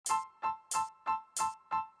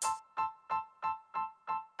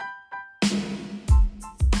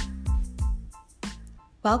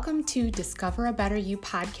Welcome to Discover a Better You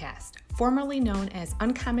podcast, formerly known as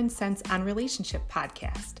Uncommon Sense on Relationship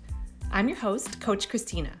podcast. I'm your host, Coach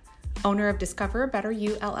Christina, owner of Discover a Better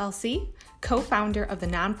You LLC, co-founder of the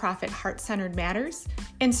nonprofit Heart Centered Matters,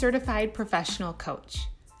 and certified professional coach.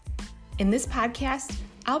 In this podcast,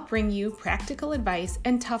 I'll bring you practical advice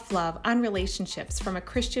and tough love on relationships from a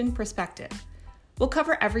Christian perspective. We'll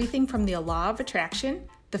cover everything from the law of attraction,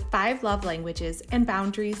 the 5 love languages and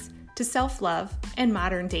boundaries, to self-love and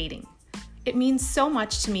modern dating. It means so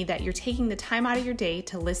much to me that you're taking the time out of your day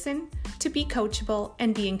to listen, to be coachable,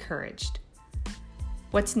 and be encouraged.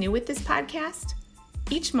 What's new with this podcast?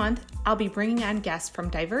 Each month, I'll be bringing on guests from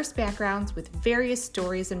diverse backgrounds with various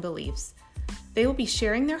stories and beliefs. They will be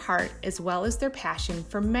sharing their heart as well as their passion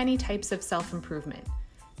for many types of self-improvement.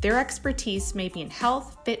 Their expertise may be in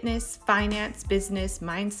health, fitness, finance, business,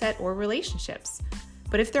 mindset, or relationships.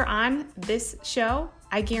 But if they're on this show,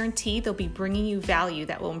 I guarantee they'll be bringing you value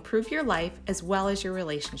that will improve your life as well as your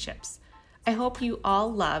relationships. I hope you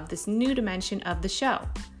all love this new dimension of the show.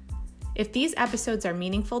 If these episodes are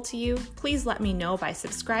meaningful to you, please let me know by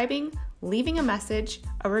subscribing, leaving a message,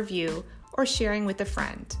 a review, or sharing with a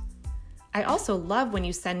friend. I also love when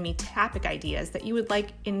you send me topic ideas that you would like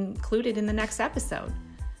included in the next episode.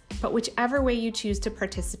 But whichever way you choose to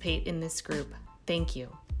participate in this group, thank you.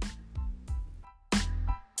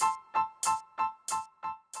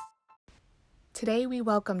 Today, we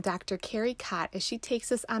welcome Dr. Carrie Kott as she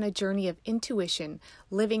takes us on a journey of intuition,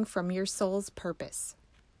 living from your soul's purpose.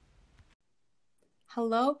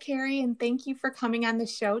 Hello, Carrie, and thank you for coming on the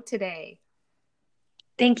show today.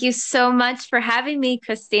 Thank you so much for having me,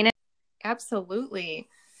 Christina. Absolutely.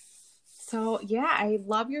 So, I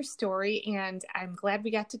love your story, and I'm glad we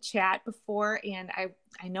got to chat before, and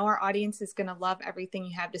I know our audience is going to love everything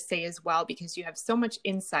you have to say as well, because you have so much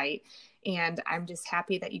insight, and I'm just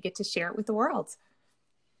happy that you get to share it with the world.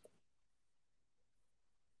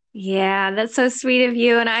 Yeah, that's so sweet of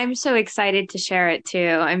you, and I'm so excited to share it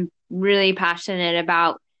too. I'm really passionate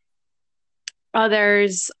about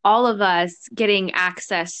others, all of us getting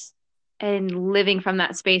access and living from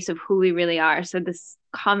that space of who we really are. So this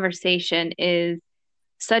conversation is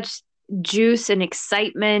such juice and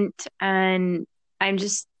excitement, and I'm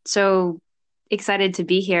just so excited to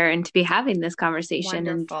be here and to be having this conversation.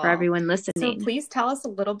 Wonderful. And for everyone listening. So please tell us a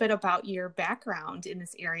little bit about your background in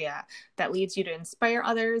this area that leads you to inspire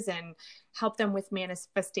others and help them with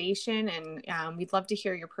manifestation. And we'd love to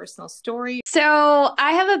hear your personal story. So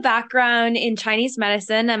I have a background in Chinese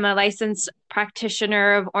medicine. I'm a licensed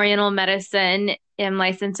practitioner of Oriental medicine. I'm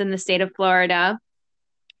licensed in the state of Florida.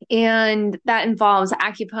 And that involves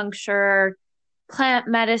acupuncture, plant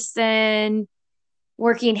medicine,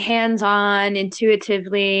 working hands-on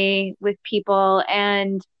intuitively with people.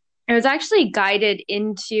 And I was actually guided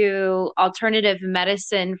into alternative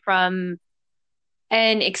medicine from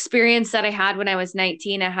an experience that I had when I was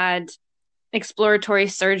 19. I had exploratory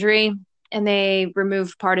surgery and they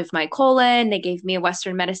removed part of my colon. They gave me a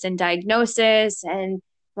Western medicine diagnosis and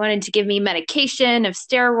wanted to give me medication of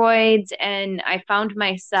steroids. And I found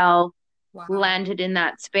myself landed in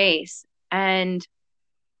that space. And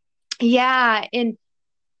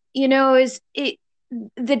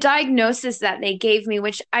the diagnosis that they gave me,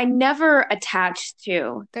 which I never attached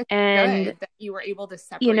to. That's and good that you were able to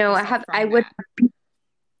separate yourself from that.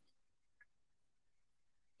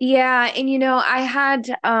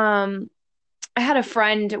 I had a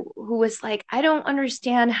friend who was like, I don't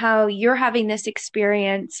understand how you're having this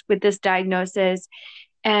experience with this diagnosis.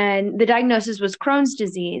 And the diagnosis was Crohn's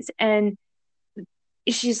disease. And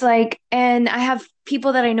she's like, and I have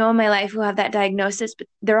people that I know in my life who have that diagnosis, but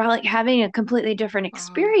they're all like having a completely different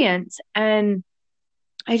experience. And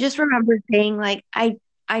I just remember saying, like, I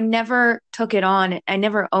never took it on. I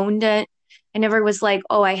never owned it. I never was like,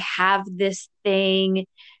 oh, I have this thing.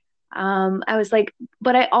 I was like,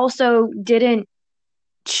 but I also didn't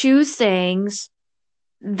choose things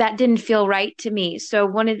that didn't feel right to me. So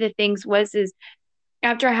one of the things is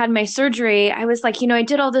after I had my surgery, I was like, I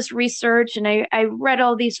did all this research and I read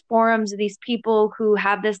all these forums of these people who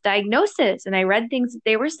have this diagnosis, and I read things that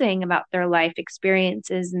they were saying about their life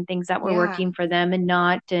experiences and things that were working for them and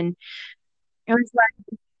not. And I was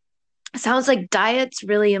like, sounds like diet's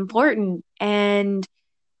really important. And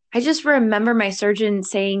I just remember my surgeon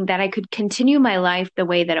saying that I could continue my life the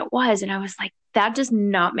way that it was. And I was like, that does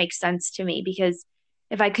not make sense to me, because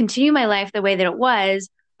if I continue my life the way that it was,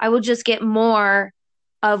 I will just get more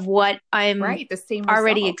of what I'm the same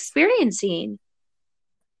already experiencing.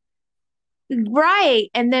 Right.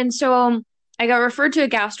 And then so I got referred to a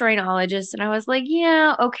gastroenterologist, and I was like,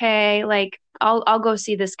 yeah, okay, like I'll go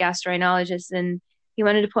see this gastroenterologist. And He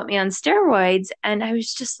wanted to put me on steroids. And I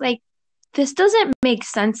was just like, this doesn't make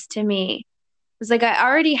sense to me. It's like, I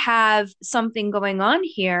already have something going on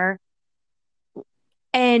here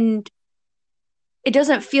and it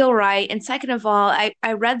doesn't feel right. And second of all,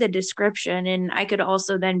 I read the description and I could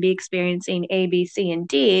also then be experiencing A, B, C, and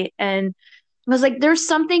D. And I was like, there's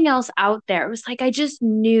something else out there. It was like, I just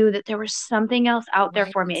knew that there was something else out there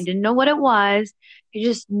Right. for me. I didn't know what it was. I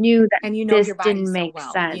just knew that And you know this your body didn't so make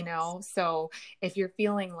well, sense. So if you're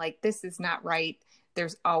feeling like this is not right,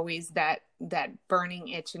 there's always that burning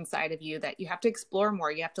itch inside of you that you have to explore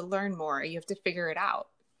more, you have to learn more, you have to figure it out.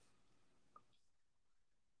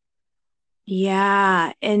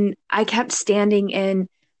 Yeah. And I kept standing in,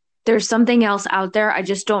 there's something else out there. I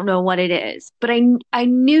just don't know what it is. But I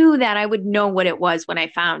knew that I would know what it was when I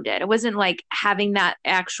found it. It wasn't like having that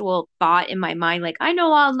actual thought in my mind, like, I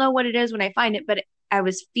know I'll know what it is when I find it, but I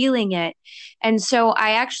was feeling it. And so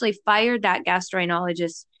I actually fired that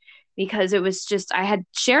gastroenterologist because it was just, I had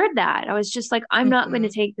shared that. I was just like, I'm not going to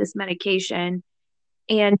Mm-hmm. take this medication.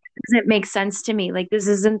 And it doesn't make sense to me. Like, this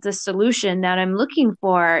isn't the solution that I'm looking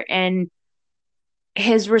for. And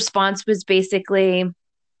his response was basically,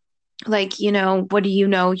 like, what do you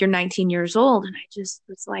know? You're 19 years old. And I just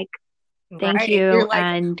was like, thank Right. You're you like,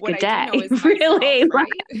 and what good I do day. know is myself, Really?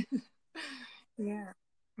 right? Yeah.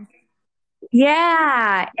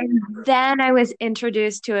 Yeah. And then I was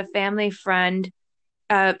introduced to a family friend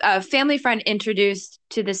introduced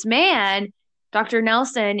to this man, Dr.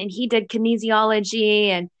 Nelson, and he did kinesiology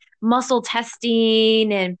and muscle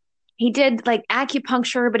testing and he did like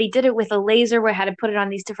acupuncture, but he did it with a laser where I had to put it on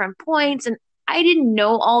these different points. And I didn't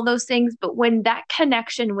know all those things, but when that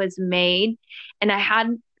connection was made and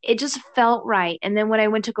it just felt right. And then when I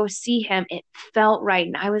went to go see him, it felt right.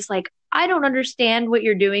 And I was like, I don't understand what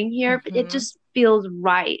you're doing here, but it Mm-hmm. just feels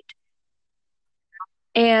right.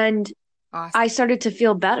 And I Awesome. started to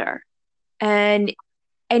feel better. And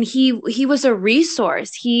he was a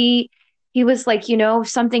resource. He was like, if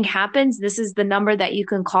something happens, this is the number that you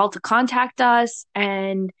can call to contact us.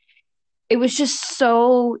 And it was just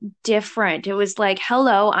so different. It was like,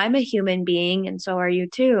 hello, I'm a human being, and so are you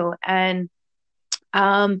too. And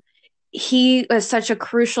um, he was such a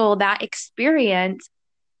crucial that experience.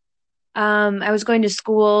 I was going to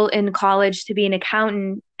school in college to be an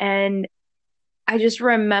accountant, and I just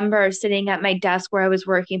remember sitting at my desk where I was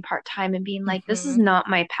working part time and being like, this is Mm-hmm. not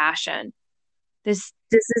my passion. This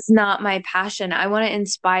is not my passion. I want to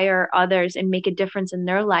inspire others and make a difference in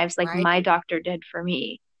their lives like my Right. doctor did for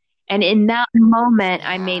me. And in that moment,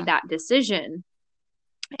 I made Yeah. that decision.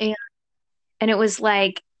 And and it was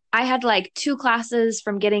like I had like two classes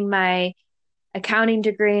from getting my accounting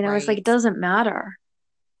degree and I was like, it Right. doesn't matter.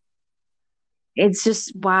 It's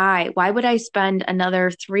just why? Why would I spend another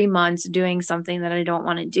 3 months doing something that I don't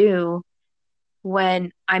want to do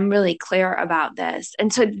when I'm really clear about this?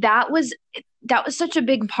 And so that was such a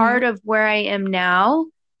big Mm-hmm. part of where I am now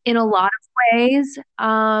in a lot of ways.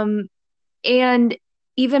 And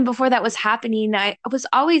even before that was happening, I was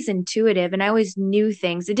always intuitive and I always knew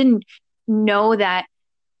things. I didn't know that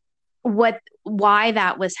why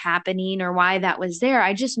that was happening or why that was there.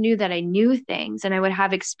 I just knew that I knew things and I would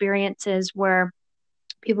have experiences where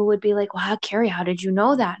people would be like, wow, Carrie, how did you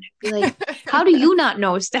know that? And I'd be like, how do you not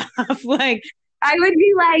know stuff? Like, I would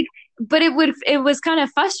be like, but it was kind of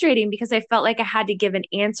frustrating because I felt like I had to give an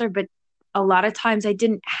answer, but a lot of times I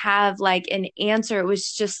didn't have like an answer. It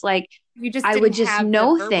was just like, You just I would didn't just have the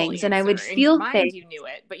know verbal things and I would answer. In your feel mind, things. you knew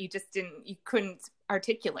it, but you couldn't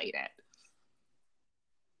articulate it.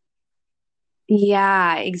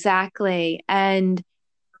 Yeah, exactly. And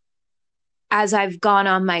as I've gone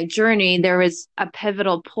on my journey, there was a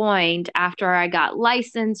pivotal point after I got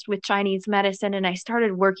licensed with Chinese medicine and I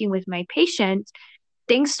started working with my patients.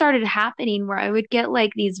 Things started happening where I would get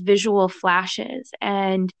like these visual flashes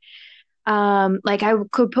and like I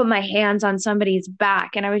could put my hands on somebody's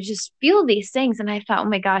back and I would just feel these things and I thought, oh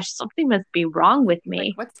my gosh, something must be wrong with Like,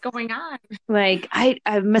 me. what's going on? Like I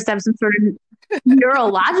must have some sort of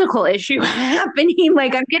neurological issue happening.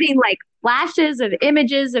 Like I'm getting like flashes of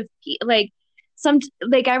images of like some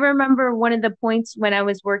like I remember one of the points when I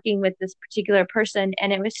was working with this particular person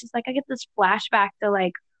and it was just like I get this flashback to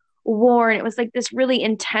like war and it was like this really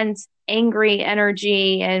intense angry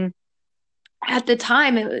energy and at the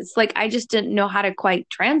time it was like I just didn't know how to quite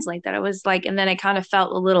translate that. It was like and then I kind of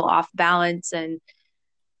felt a little off balance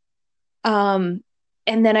um,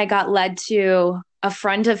 and then I got led to a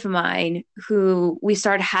friend of mine who we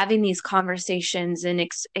started having these conversations and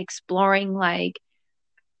exploring like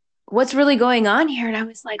what's really going on here. And I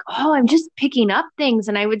was like, oh, I'm just picking up things.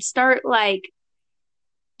 And I would start like,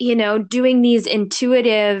 doing these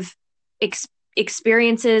intuitive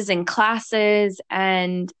experiences and classes,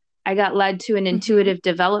 and I got led to an intuitive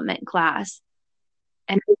development class,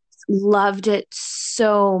 and I loved it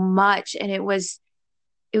so much. And it was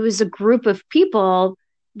a group of people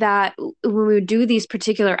that when we would do these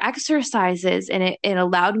particular exercises, and it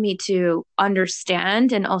allowed me to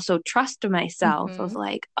understand and also trust myself of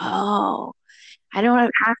like, oh, I don't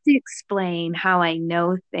have to explain how I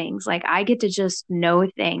know things. Like I get to just know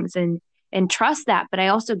things and trust that, but I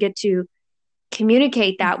also get to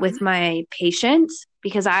communicate that with my patients,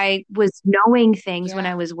 because I was knowing things when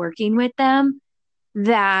I was working with them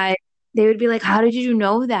that they would be like, how did you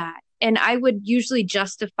know that? And I would usually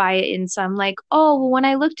justify it in some like, oh, well, when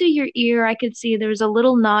I looked at your ear, I could see there was a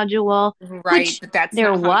little nodule, Right, which but that's there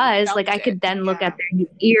not how you was. felt Like I it. could then look at their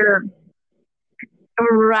ear.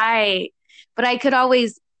 Right. But I could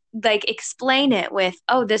always like explain it with,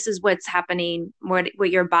 oh, this is what's happening, what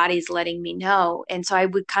your body's letting me know. And so I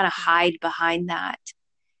would kind of hide behind that.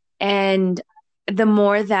 And the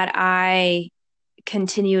more that I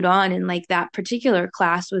continued on, and like that particular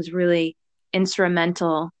class was really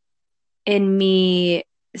instrumental in me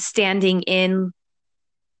standing in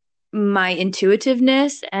my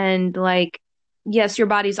intuitiveness, and like, yes, your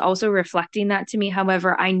body's also reflecting that to me.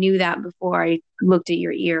 However, I knew that before I looked at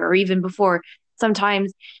your ear, or even before.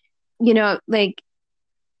 Sometimes, like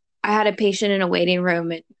I had a patient in a waiting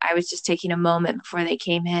room, and I was just taking a moment before they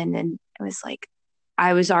came in, and it was like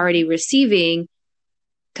I was already receiving,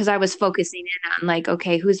 because I was focusing in on like,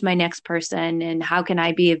 okay, who's my next person and how can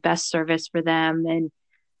I be of best service for them? And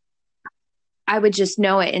I would just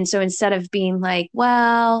know it. And so instead of being like,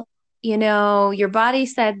 well, your body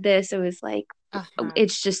said this, it was like,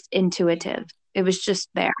 it's just intuitive. It was just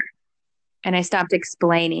there. And I stopped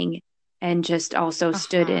explaining and just also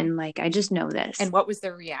stood in like, I just know this. And what was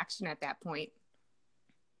their reaction at that point?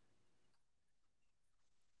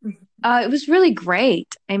 It was really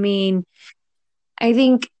great. I mean, I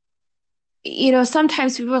think,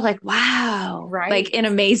 sometimes people are like, wow, like in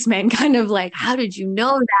amazement, kind of like, how did you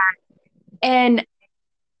know that? And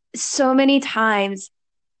so many times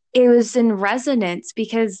it was in resonance,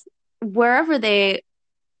 because wherever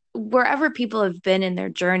people have been in their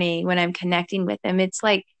journey, when I'm connecting with them, it's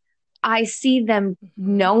like I see them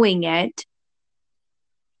knowing it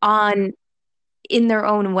in their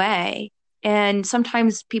own way. And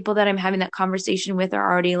sometimes people that I'm having that conversation with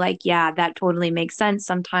are already like, yeah, that totally makes sense.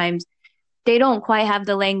 Sometimes they don't quite have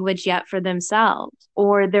the language yet for themselves,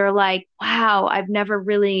 or they're like, wow, I've never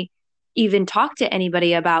really even talked to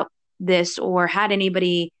anybody about this or had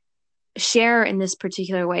anybody share in this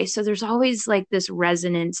particular way. So there's always like this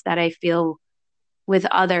resonance that I feel with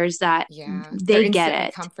others, that they get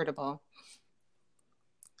it. Comfortable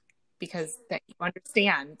because that you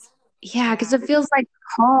understand. Yeah, because it feels like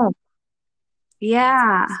home.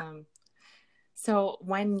 Yeah. That's awesome. So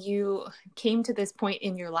when you came to this point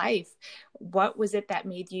in your life, what was it that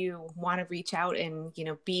made you want to reach out and,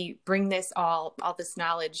 bring this all this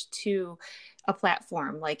knowledge to a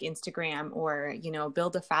platform like Instagram, or,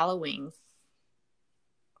 build a following?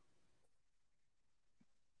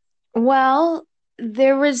 Well,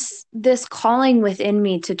 there was this calling within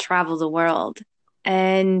me to travel the world.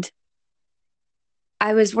 And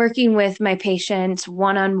I was working with my patients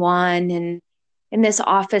one-on-one and in this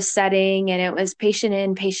office setting, and it was patient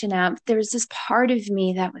in, patient out. There was this part of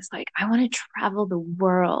me that was like, I want to travel the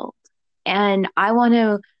world, and I want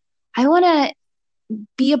to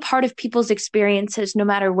be a part of people's experiences, no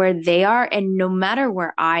matter where they are and no matter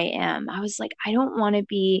where I am. I was like, I don't want to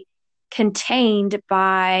be contained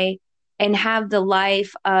by and have the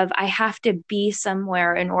life of I have to be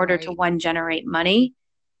somewhere in order to generate money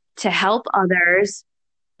to help others.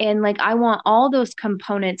 And like, I want all those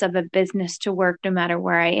components of a business to work no matter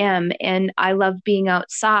where I am. And I love being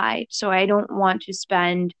outside. So I don't want to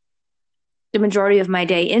spend the majority of my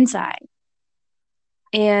day inside.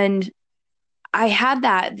 And I had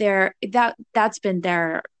that there, that's been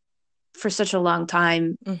there for such a long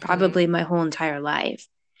time, probably my whole entire life.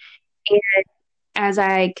 And as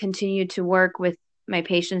I continued to work with my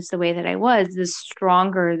patients the way that I was, the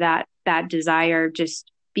stronger that desire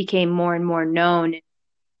just became more and more known.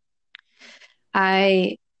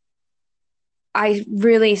 I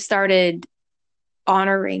really started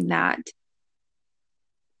honoring that.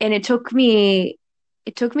 And it took me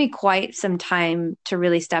quite some time to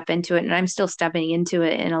really step into it. And I'm still stepping into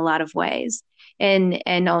it in a lot of ways. And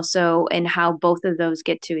also in how both of those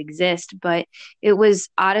get to exist. But it was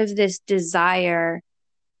out of this desire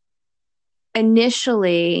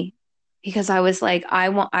initially, because I was like, I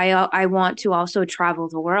want to also travel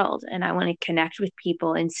the world, and I want to connect with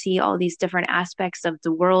people and see all these different aspects of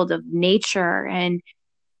the world, of nature, and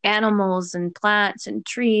animals and plants and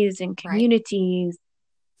trees and Right. communities.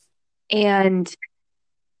 And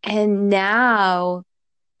now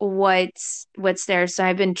what's there. So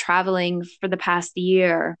I've been traveling for the past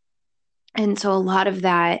year. And so a lot of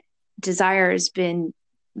that desire has been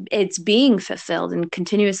it's being fulfilled and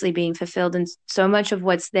continuously being fulfilled. And so much of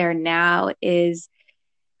what's there now is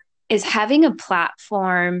having a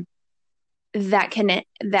platform that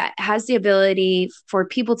has the ability for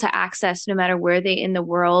people to access no matter where they in the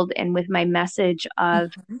world, and with my message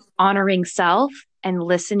of Mhm. honoring self and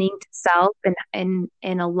listening to self and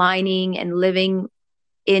aligning and living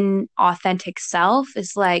in authentic self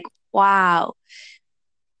is like, wow,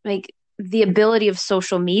 like the ability of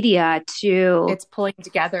social media It's pulling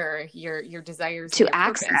together your desires and to your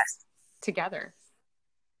access. purpose together.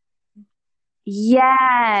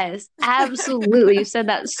 Yes, absolutely. You said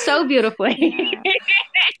that so beautifully. Yeah.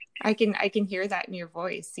 I can hear that in your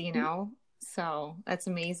voice, you know? So that's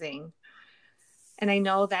amazing. And I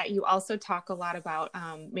know that you also talk a lot about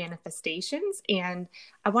manifestations. And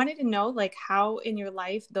I wanted to know, like, how in your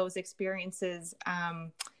life those experiences,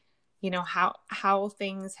 how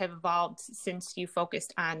things have evolved since you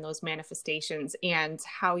focused on those manifestations and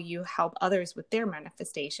how you help others with their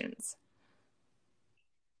manifestations.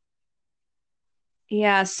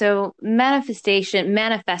 Yeah, so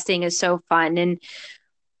manifesting is so fun, and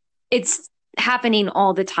it's happening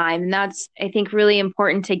all the time. And that's, I think, really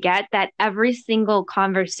important to get that every single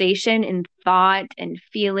conversation and thought and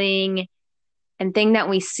feeling and thing that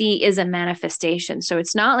we see is a manifestation. So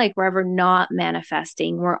it's not like we're ever not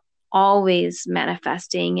manifesting. We're always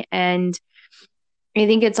manifesting. And I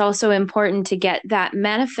think it's also important to get that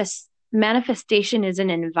manifestation is an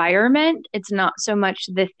environment. It's not so much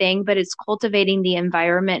the thing, but it's cultivating the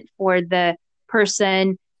environment for the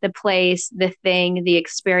person, the place, the thing, the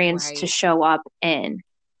experience to Right. show up in.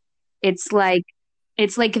 It's like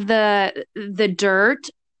the dirt,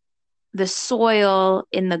 the soil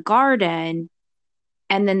in the garden,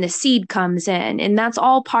 and then the seed comes in. And that's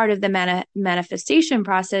all part of the manifestation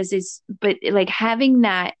process is, but like having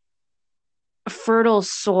that fertile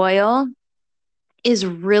soil is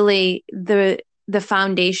really the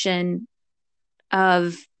foundation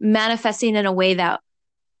of manifesting in a way that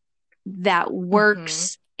Mm-hmm.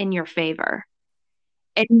 works in your favor.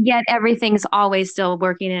 And yet everything's always still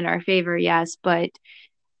working in our favor, yes, but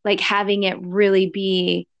like having it really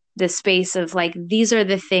be the space of like these are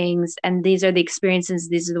the things and these are the experiences,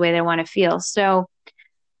 these are the way that I want to feel. So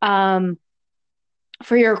um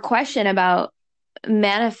for your question about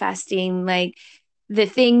manifesting, like the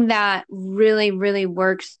thing that really, really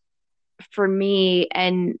works for me,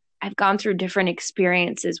 and I've gone through different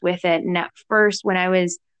experiences with it. And at first, when I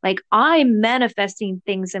was like, I'm manifesting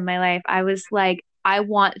things in my life, I was like, I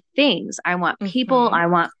want things, I want people, Mm-hmm. I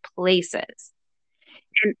want places.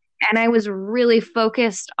 And, and I was really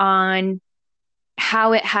focused on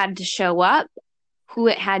how it had to show up, who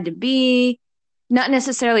it had to be, not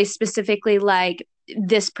necessarily specifically like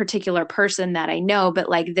this particular person that I know, but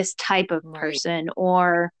like this type of Right. person,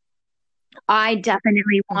 or I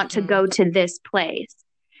definitely want to Mm-hmm. go to this place.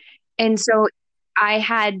 And so I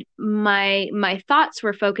had my thoughts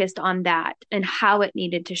were focused on that and how it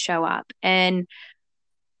needed to show up. And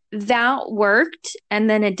that worked and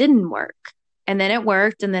then it didn't work. And then it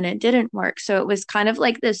worked and then it didn't work. So it was kind of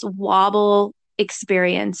like this wobble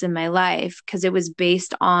experience in my life because it was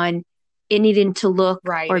based on it needing to look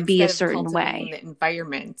Right. or be a Instead of certain cultivating way. the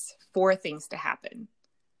environment for things to happen.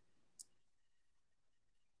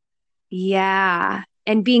 Yeah.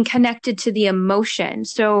 And being connected to the emotion.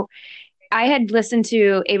 So I had listened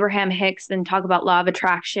to Abraham Hicks and talk about law of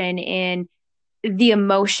attraction and the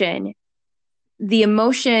emotion. The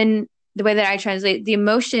emotion, the way that I translate, the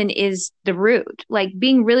emotion is the root. Like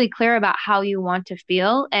being really clear about how you want to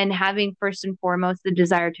feel and having first and foremost the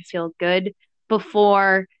desire to feel good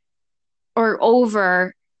before or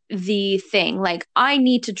over the thing. Like I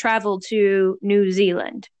need to travel to New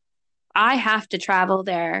Zealand. I have to travel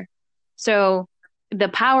there. So the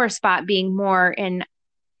power spot being more in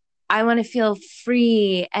I want to feel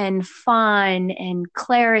free and fun and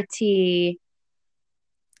clarity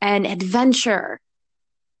and adventure.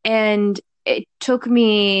 And it took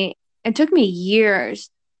me years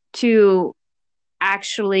to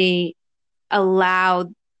actually allow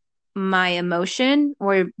my emotion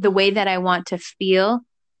or the way that I want to feel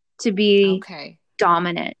to be Okay.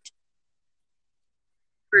 dominant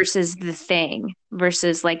versus the thing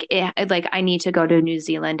versus like I need to go to New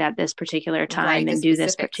Zealand at this particular Right. time The and do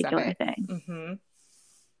this specifics of particular it. thing. Mm-hmm.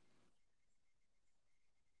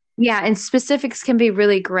 Yeah, and specifics can be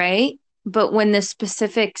really great, but when the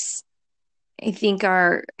specifics I think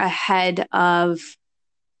are ahead of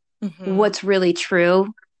Mm-hmm. what's really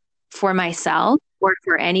true for myself or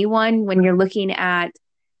for anyone when you're looking at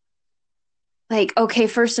like, okay,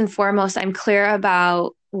 first and foremost, I'm clear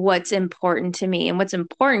about what's important to me. And what's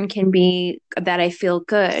important can be that I feel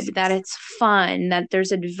good, that it's fun, that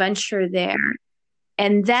there's adventure there.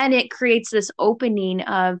 And then it creates this opening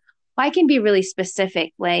of, well, I can be really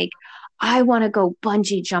specific, like, I want to go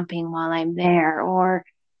bungee jumping while I'm there. Or,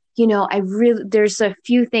 there's a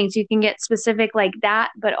few things you can get specific like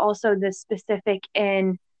that, but also the specific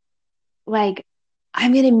in like,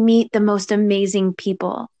 I'm going to meet the most amazing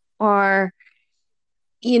people. Or,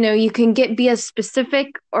 you can be as specific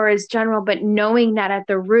or as general, but knowing that at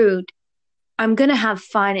the root, I'm going to have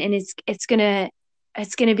fun and it's going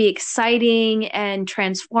to be exciting and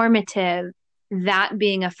transformative. That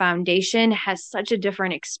being a foundation has such a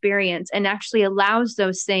different experience and actually allows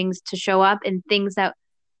those things to show up in things that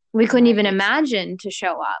we couldn't even Right. imagine to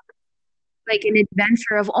show up. Like an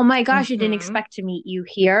adventure of, oh my gosh, I didn't Mm-hmm. expect to meet you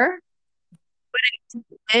here.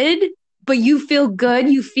 Did, but you feel good.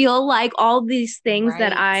 You feel like all these things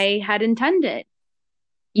that Right. I had intended.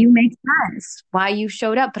 You make sense why you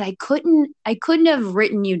showed up, but I couldn't have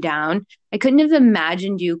written you down. I couldn't have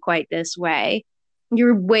imagined you quite this way.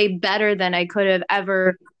 You're way better than I could have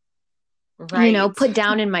ever, Right. put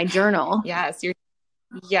down in my journal. Yes, you're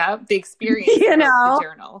yeah, the experience you wrote the know?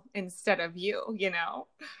 journal instead of you.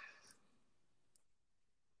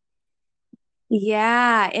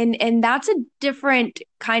 Yeah, and that's a different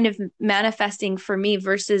kind of manifesting for me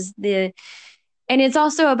versus and it's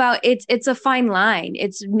also about it's a fine line.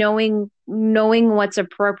 It's knowing what's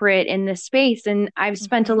appropriate in this space. And I've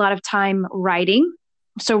spent a Mm-hmm. lot of time writing.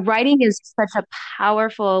 So writing is such a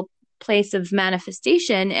powerful place of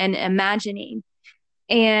manifestation and imagining.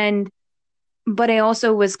 And but I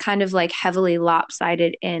also was kind of like heavily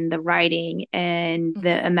lopsided in the writing and the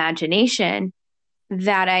Mm-hmm. imagination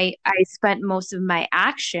that I spent most of my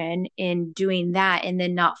action in doing that and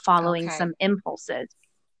then not following Okay. some impulses.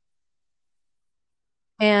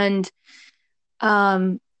 And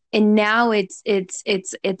um and now it's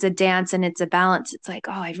a dance and it's a balance. It's like,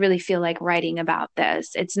 oh, I really feel like writing about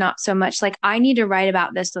this. It's not so much like I need to write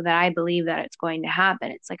about this so that I believe that it's going to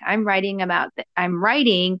happen. It's like I'm writing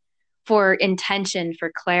for intention,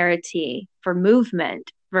 for clarity, for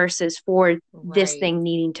movement versus for this Right. thing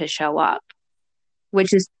needing to show up,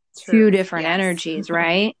 which is two Truth. different Yes. energies,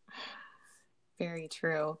 right? Very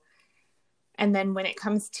true. And then when it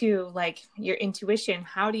comes to like your intuition,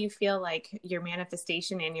 how do you feel like your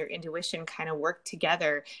manifestation and your intuition kind of work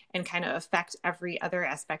together and kind of affect every other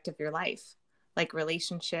aspect of your life, like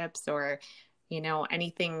relationships or,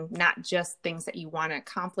 anything, not just things that you want to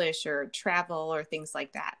accomplish or travel or things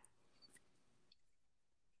like that?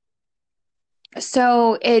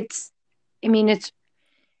 So I mean,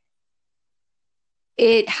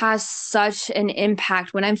 it has such an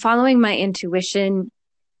impact when I'm following my intuition.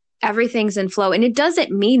 Everything's in flow, and it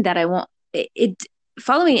doesn't mean that I won't.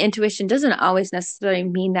 Following intuition doesn't always necessarily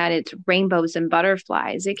mean that it's rainbows and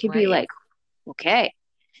butterflies. It could be Right. like, okay,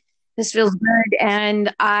 this feels good,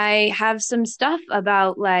 and I have some stuff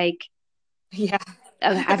about like Yeah.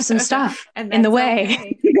 I have some stuff And in the that's way,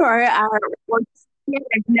 okay. or yeah,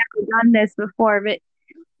 I've never done this before, but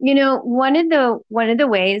one of the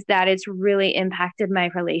ways that it's really impacted my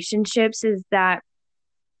relationships is that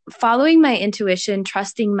following my intuition,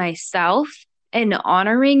 trusting myself and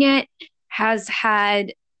honoring it has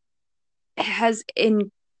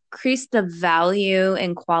increased the value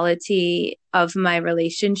and quality of my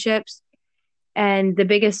relationships. And the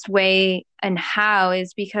biggest way and how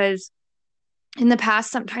is because in the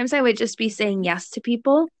past, sometimes I would just be saying yes to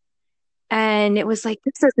people. And it was like,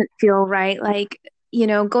 this doesn't feel right. Like,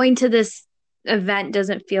 going to this event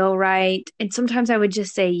doesn't feel right. And sometimes I would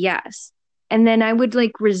just say yes. And then I would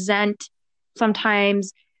like resent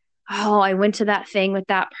sometimes, oh, I went to that thing with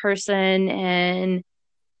that person and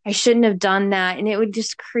I shouldn't have done that. And it would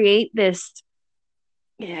just create this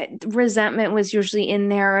resentment was usually in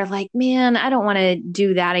there, like, man, I don't want to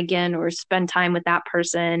do that again or spend time with that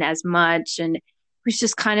person as much. And it was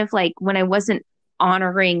just kind of like when I wasn't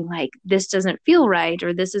honoring, like, this doesn't feel right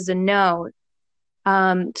or this is a no.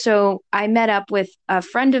 So I met up with a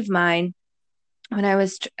friend of mine when I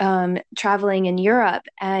was traveling in Europe,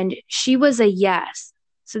 and she was a yes.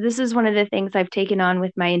 So this is one of the things I've taken on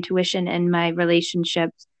with my intuition and my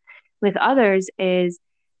relationships with others is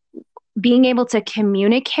being able to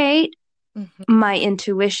communicate Mm-hmm. my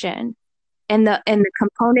intuition and the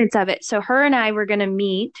components of it. So her and I were going to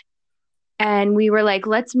meet and we were like,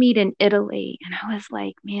 let's meet in Italy. And I was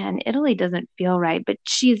like, man, Italy doesn't feel right, but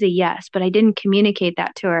she's a yes, but I didn't communicate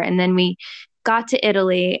that to her. And then we got to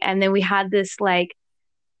Italy and then we had this like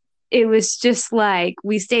it was just like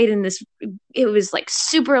we stayed in this, it was like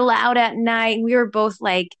super loud at night. We were both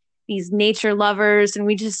like these nature lovers, and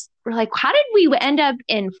we just were like, how did we end up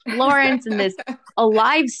in Florence in this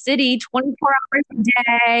alive city 24 hours a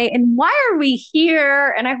day? And why are we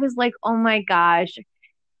here? And I was like, oh my gosh.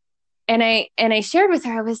 And I shared with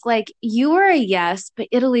her, I was like, you were a yes, but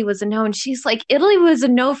Italy was a no. And she's like, Italy was a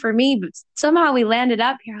no for me, but somehow we landed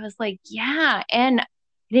up here. I was like, yeah. And I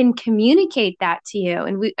didn't communicate that to you.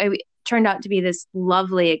 And it turned out to be this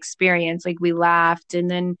lovely experience. Like we laughed,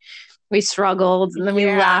 and then we struggled, and then we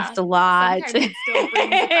laughed a lot. Sometimes it still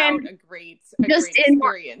brings about a great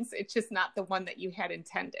experience. It's just not the one that you had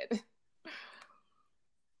intended.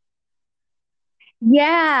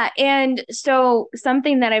 Yeah. And so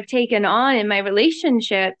something that I've taken on in my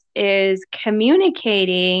relationship is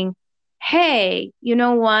communicating, hey, you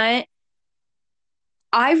know what?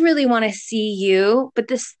 I really want to see you, but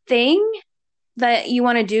this thing that you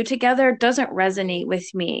want to do together doesn't resonate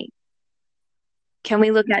with me. Can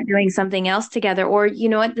we look at doing something else together? Or, you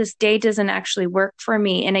know what? This day doesn't actually work for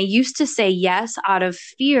me. And I used to say yes out of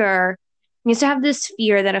fear. I used to have this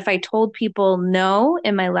fear that if I told people no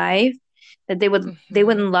in my life, that they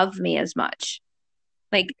wouldn't love me as much.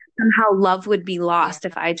 Like somehow love would be lost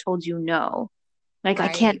if I told you no. Like I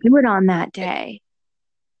can't do it on that day.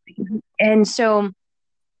 And so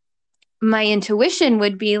my intuition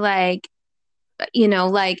would be like, you know,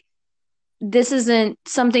 like this isn't,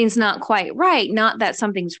 something's not quite right. Not that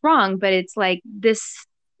something's wrong, but it's like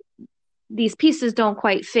these pieces don't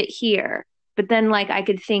quite fit here. But then like I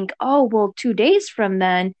could think, oh, well, 2 days from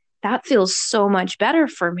then, that feels so much better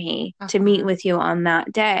for me to meet with you on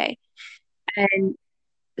that day. And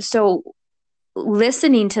so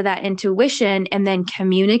listening to that intuition and then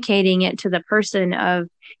communicating it to the person of,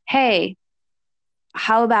 hey,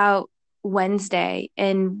 how about Wednesday?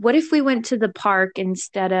 And what if we went to the park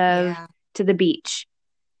instead of to the beach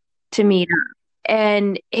to meet up?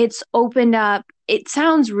 And it's opened up. It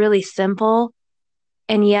sounds really simple,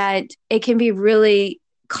 and yet it can be really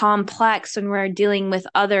complex when we're dealing with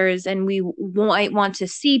others and we might want to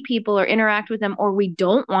see people or interact with them, or we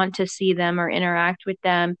don't want to see them or interact with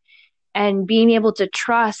them. And being able to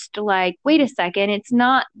trust, like, wait a second, it's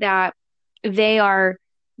not that they are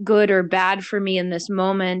good or bad for me in this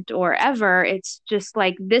moment or ever. It's just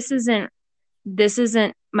like, this isn't,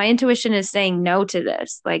 my intuition is saying no to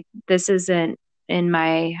this. Like, this isn't in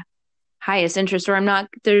my highest interest, or I'm not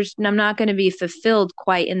going to be fulfilled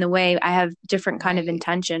quite in the way I have different kind of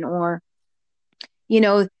intention, or, you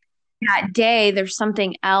know, that day there's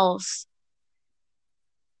something else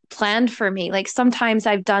planned for me. Like sometimes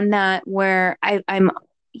I've done that where I'm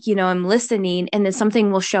listening, and then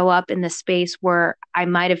something will show up in the space where I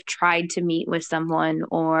might have tried to meet with someone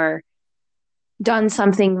or done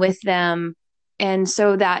something with them. And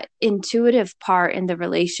so that intuitive part in the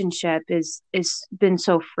relationship is been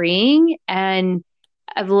so freeing, and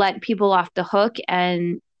I've let people off the hook,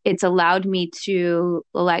 and it's allowed me to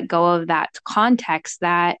let go of that context,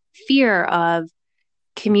 that fear of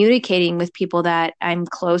communicating with people that I'm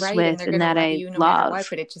close with and that I love.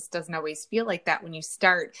 But it just doesn't always feel like that when you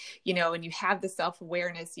start, and you have the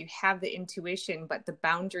self-awareness, you have the intuition, but the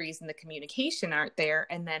boundaries and the communication aren't there.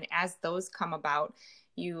 And then as those come about,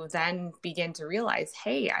 you then begin to realize,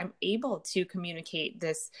 hey, I'm able to communicate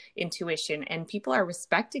this intuition, and people are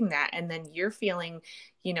respecting that. And then you're feeling,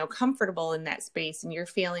 comfortable in that space, and you're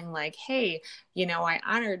feeling like, hey, I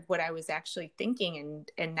honored what I was actually thinking.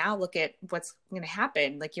 And now look at what's going to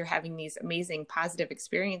happen. Like you're having these amazing positive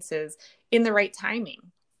experiences in the right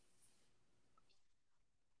timing.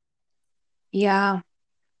 Yeah.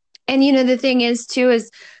 And, the thing is too,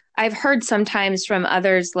 is I've heard sometimes from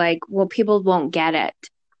others, like, well, people won't get it.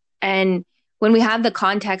 And when we have the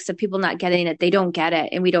context of people not getting it, they don't get it,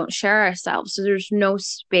 and we don't share ourselves. So there's no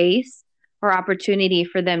space or opportunity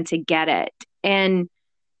for them to get it. And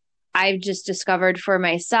I've just discovered for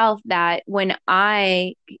myself that when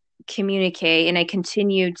I communicate, and I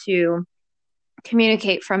continue to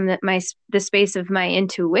communicate from the space of my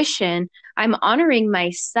intuition, I'm honoring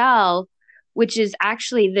myself, which is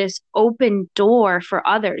actually this open door for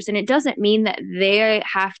others. And it doesn't mean that they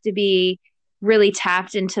have to be really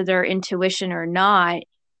tapped into their intuition or not.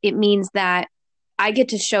 It means that I get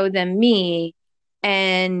to show them me,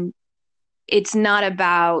 and it's not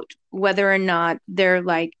about whether or not they're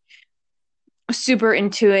like super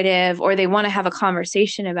intuitive or they want to have a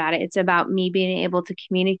conversation about it. It's about me being able to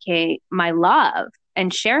communicate my love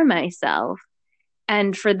and share myself,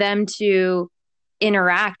 and for them to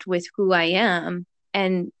interact with who I am.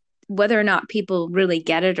 And whether or not people really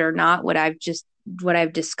get it or not, what I've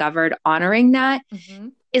discovered honoring that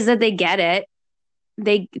is that they get it.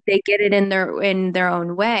 they get it in their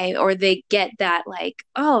own way, or they get that like,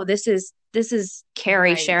 oh, this is Carrie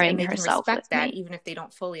Right. And sharing they can herself with respect that me. even if they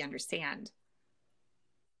don't fully understand.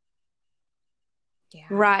 Yeah.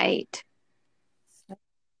 Right.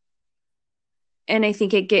 And I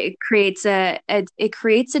think it creates it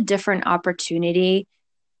creates a different opportunity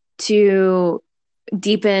to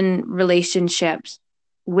deepen relationships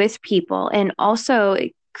with people. And also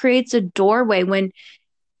it creates a doorway when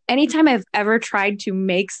anytime I've ever tried to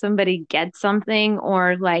make somebody get something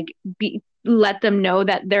or like let them know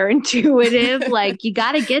that they're intuitive, like you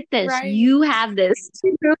got to get this, Right. you have this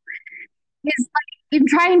too. It's like I'm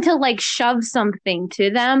trying to like shove something to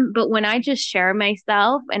them, but when I just share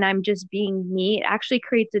myself and I'm just being me, it actually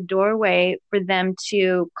creates a doorway for them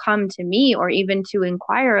to come to me or even to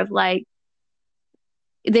inquire of like,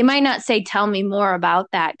 they might not say, tell me more about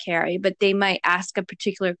that, Carrie, but they might ask a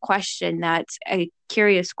particular question that's a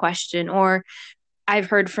curious question. Or I've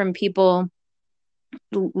heard from people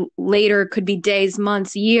later, could be days,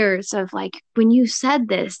 months, years of like, when you said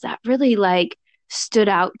this, that really like stood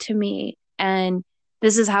out to me. And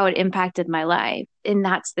this is how it impacted my life. And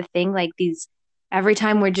that's the thing, like these, every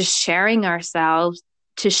time we're just sharing ourselves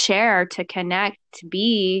to share, to connect, to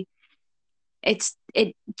be, it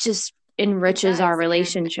just It enriches our does. And,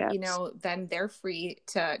 relationships. then they're free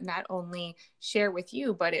to not only share with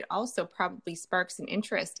you, but it also probably sparks an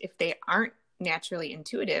interest if they aren't naturally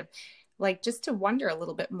intuitive, like just to wonder a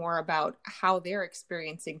little bit more about how they're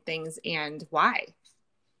experiencing things and why.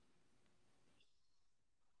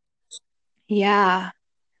 Yeah.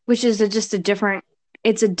 Which is just a different,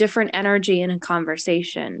 it's a different energy in a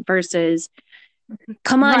conversation versus,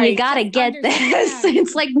 come on, you Right. got to Just get this. understand.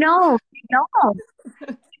 It's like, no, no.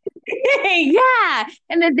 Yeah.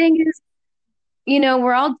 And the thing is,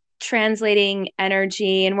 we're all translating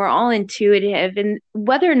energy and we're all intuitive. And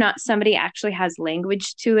whether or not somebody actually has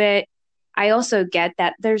language to it, I also get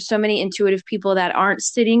that there's so many intuitive people that aren't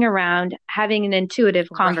sitting around having an intuitive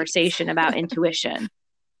Right. conversation about intuition.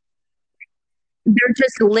 They're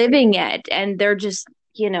just living it and they're just,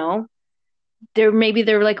 you know, they're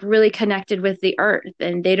like really connected with the earth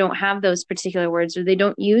and they don't have those particular words or they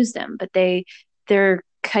don't use them, but they're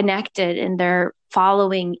connected and they're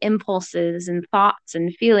following impulses and thoughts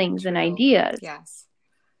and feelings and True. ideas. Yes.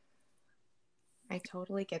 I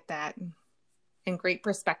totally get that. And great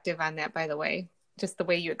perspective on that, by the way. Just the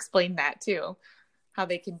way you explained that too. How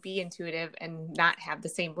they can be intuitive and not have the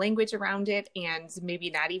same language around it and maybe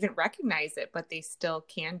not even recognize it, but they still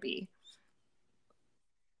can be.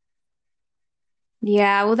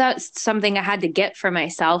 Yeah, well, that's something I had to get for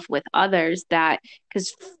myself with others, that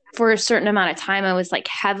because for a certain amount of time I was like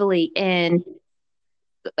heavily in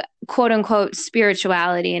quote unquote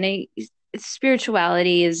spirituality. And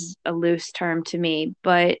spirituality is a loose term to me,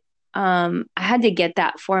 but I had to get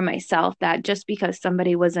that for myself, that just because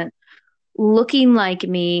somebody wasn't looking like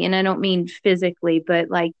me, and I don't mean physically, but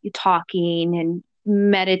like talking and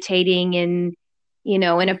meditating and, in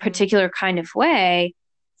a Mm-hmm. particular kind of way,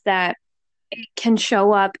 that can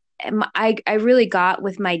show up. I really got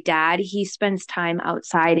with my dad. He spends time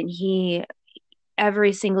outside and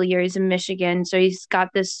every single year he's in Michigan. So he's got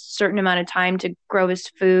this certain amount of time to grow his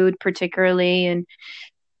food, particularly. And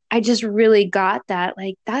I just really got that,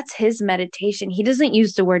 like, that's his meditation. He doesn't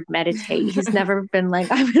use the word meditate. He's never been like,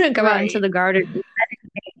 I'm going to go out into Right. the garden.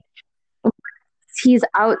 He's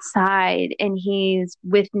outside and he's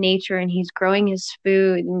with nature and he's growing his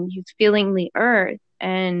food and he's feeling the earth.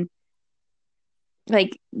 And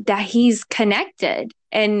like that, he's connected,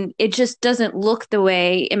 and it just doesn't look the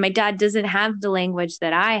way, and my dad doesn't have the language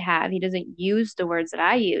that I have. He doesn't use the words that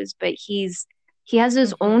I use, but he has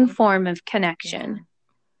his own Mm-hmm. form of Yeah. connection.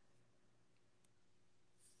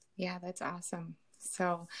 Yeah, that's awesome.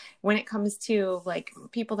 So when it comes to like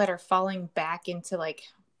people that are falling back into like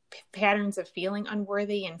patterns of feeling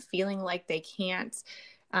unworthy and feeling like they can't,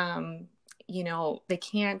 um, they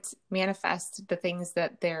can't manifest the things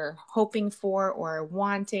that they're hoping for or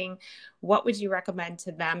wanting, what would you recommend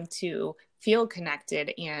to them to feel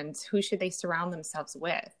connected and who should they surround themselves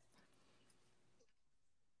with?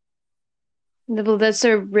 Well, that's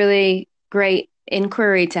a really great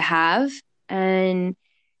inquiry to have. And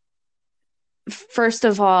first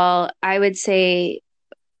of all, I would say,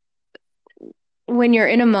 when you're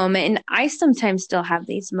in a moment, and I sometimes still have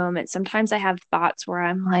these moments, sometimes I have thoughts where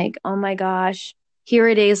I'm like, oh my gosh, here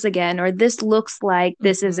it is again, or this looks like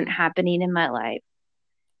this isn't Mm-hmm. happening in my life.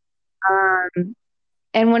 Um,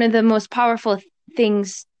 and one of the most powerful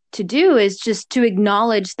things to do is just to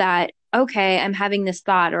acknowledge that, okay, I'm having this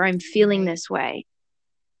thought or I'm feeling Right. this way.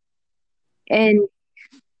 And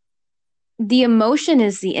the emotion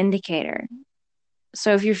is the indicator.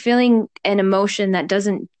 So if you're feeling an emotion that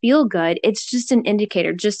doesn't feel good, it's just an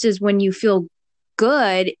indicator. Just as when you feel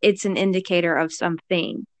good, it's an indicator of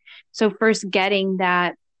something. So first getting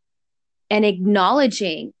that and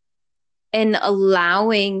acknowledging and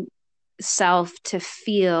allowing self to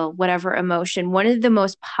feel whatever emotion. One of the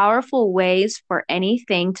most powerful ways for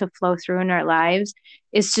anything to flow through in our lives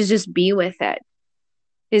is to just be with it.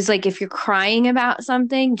 Is like if you're crying about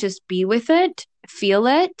something, just be with it, feel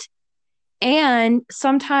it. And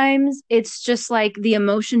sometimes it's just like the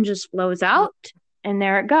emotion just flows out and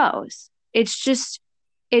there it goes. It's just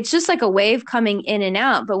like a wave coming in and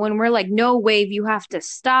out. But when we're like, no wave, you have to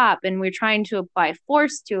stop, and we're trying to apply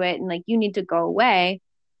force to it and like you need to go away,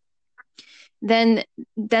 then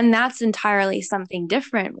that's entirely something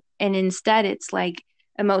different. And instead it's like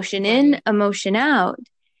emotion in, emotion out.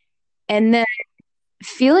 And then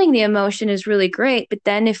feeling the emotion is really great. But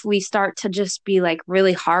then if we start to just be like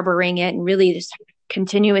really harboring it and really just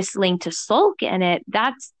continuously to sulk in it,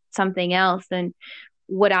 that's something else. And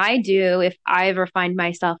what I do if I ever find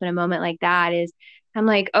myself in a moment like that is I'm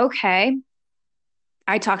like, okay,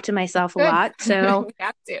 I talk to myself a lot. So,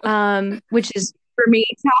 which is for me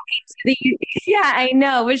talking to the, yeah, I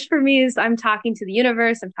know, which for me is I'm talking to the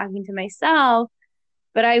universe, I'm talking to myself,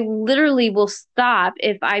 but I literally will stop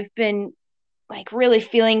if I've been like really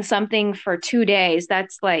feeling something for 2 days.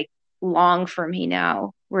 That's like long for me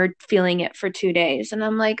now. We're feeling it for 2 days. And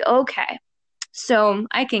I'm like, okay, so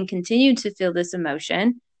I can continue to feel this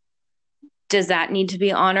emotion. Does that need to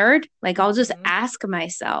be honored? Like, I'll just ask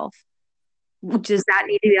myself, does that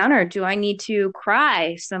need to be honored? Do I need to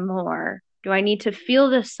cry some more? Do I need to feel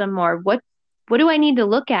this some more? What do I need to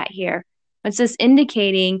look at here? What's this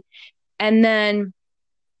indicating? And then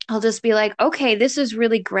I'll just be like, okay, this is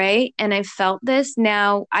really great. And I felt this.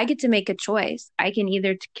 Now I get to make a choice. I can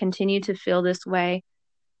either continue to feel this way,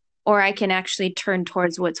 or I can actually turn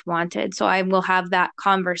towards what's wanted. So I will have that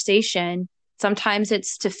conversation. Sometimes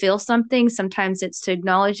it's to feel something, sometimes it's to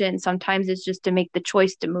acknowledge it, and sometimes it's just to make the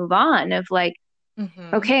choice to move on of like,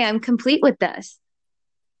 okay, I'm complete with this.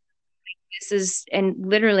 This is, and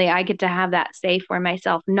literally I get to have that say for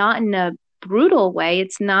myself, not in a brutal way.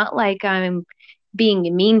 It's not like I'm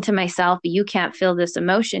being mean to myself, you can't feel this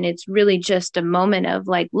emotion. It's really just a moment of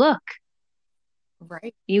like, look,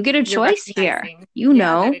 right, you get a choice here. You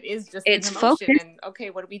know, that it is just it's an emotion, focused. And okay,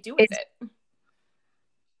 what do we do with it?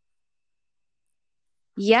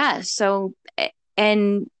 Yeah. So,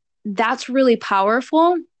 and that's really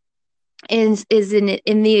powerful is in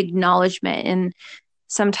the acknowledgement. And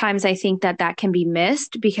sometimes I think that can be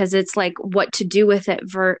missed because it's like what to do with it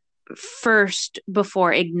first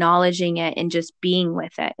before acknowledging it and just being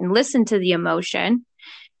with it, and listen to the emotion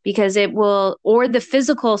because it will, or the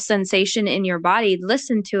physical sensation in your body,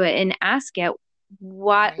 listen to it and ask it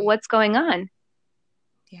what's going on.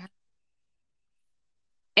 Yeah.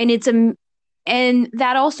 And and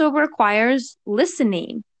that also requires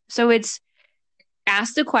listening. So it's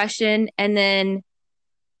ask the question, and then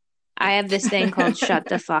I have this thing called shut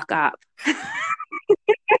the fuck up.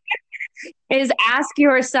 Is ask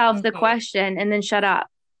yourself the question and then shut up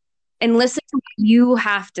and listen to what you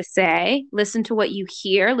have to say. Listen to what you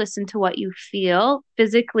hear. Listen to what you feel.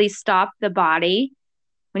 Physically stop the body.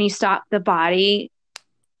 When you stop the body,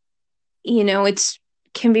 you know,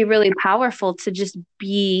 can be really powerful to just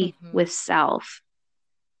be with self.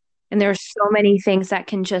 And there are so many things that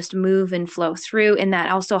can just move and flow through. And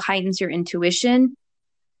that also heightens your intuition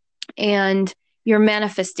and your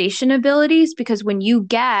manifestation abilities, because when you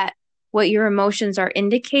get what your emotions are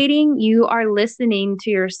indicating, you are listening to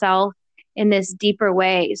yourself in this deeper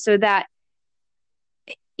way. So that,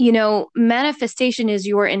 you know, manifestation is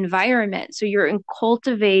your environment. So you're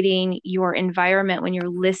cultivating your environment when you're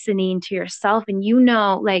listening to yourself. And you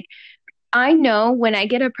know, like, I know when I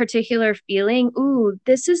get a particular feeling, ooh,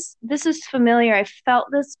 this is familiar. I felt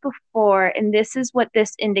this before, and this is what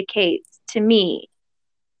this indicates to me.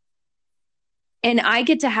 And I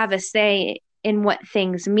get to have a say in what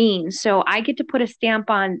things mean. So I get to put a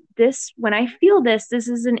stamp on this. When I feel this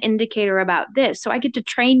is an indicator about this. So I get to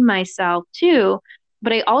train myself too,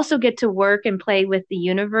 but I also get to work and play with the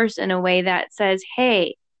universe in a way that says,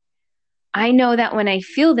 hey, I know that when I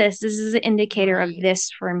feel this is an indicator of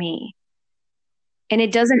this for me. And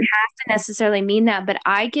it doesn't have to necessarily mean that, but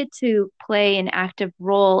I get to play an active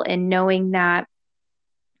role in knowing that,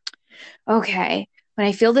 okay, when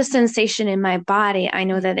I feel the sensation in my body, I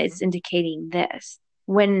know that it's indicating this.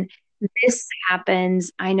 When this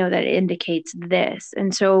happens, I know that it indicates this.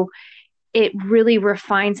 And so it really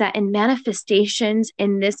refines that, and manifestations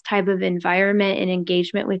in this type of environment and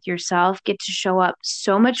engagement with yourself get to show up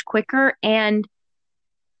so much quicker and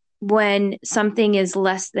when something is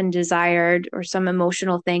less than desired or some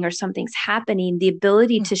emotional thing or something's happening, the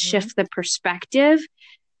ability to shift the perspective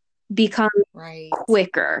becomes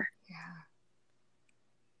quicker. Yeah.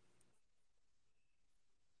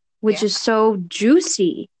 Which is so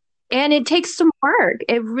juicy. And it takes some work.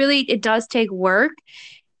 It does take work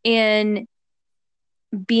in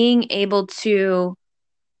being able to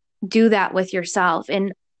do that with yourself.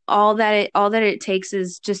 And all that it takes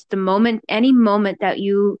is just any moment that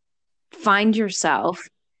you find yourself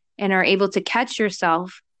and are able to catch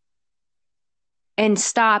yourself and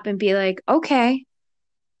stop and be like, okay,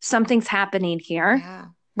 something's happening here. Yeah.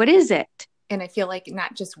 What is it? And I feel like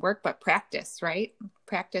not just work, but practice, right?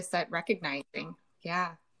 Practice at recognizing.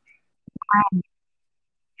 Yeah.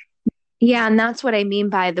 Yeah. And that's what I mean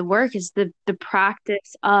by the work is the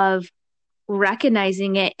practice of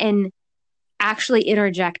recognizing it and actually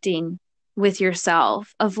interjecting with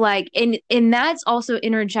yourself of like, and that's also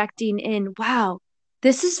interjecting in, wow,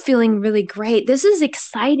 this is feeling really great. This is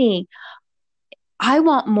exciting. I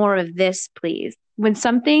want more of this, please. When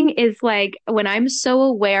something is like, when I'm so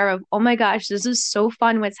aware of, oh my gosh, this is so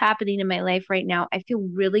fun what's happening in my life right now. I feel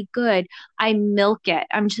really good. I milk it.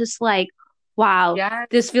 I'm just like, wow,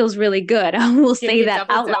 this feels really good. I will say that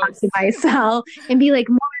out loud to myself and be like,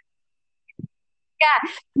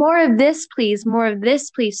 more of this, please. More of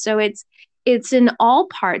this, please. So it's in all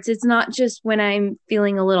parts. It's not just when I'm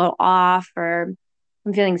feeling a little off or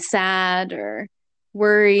I'm feeling sad or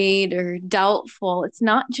worried or doubtful. It's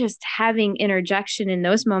not just having interjection in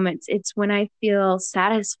those moments. It's when I feel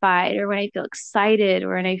satisfied or when I feel excited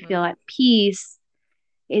or when I feel at peace.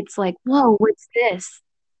 It's like, whoa, what's this?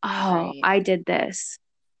 Oh, I did this.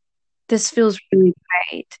 This feels really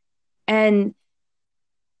great. And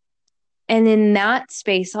in that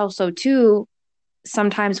space also too,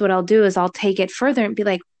 sometimes what I'll do is I'll take it further and be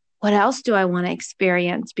like, what else do I want to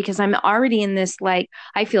experience? Because I'm already in this, like,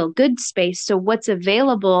 I feel good space. So what's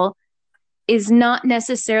available is not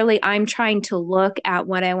necessarily I'm trying to look at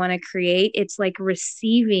what I want to create. It's like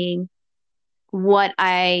receiving what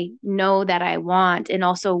I know that I want and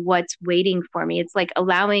also what's waiting for me. It's like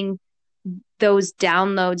allowing those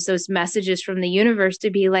downloads, those messages from the universe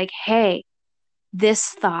to be like, hey, this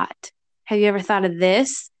thought, have you ever thought of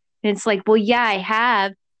this? And it's like, well, yeah, I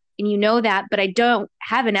have. And you know that, but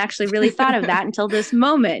haven't actually really thought of that until this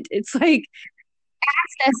moment. It's like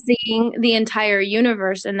accessing the entire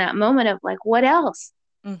universe in that moment of like, what else?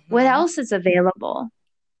 What else is available?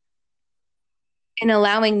 And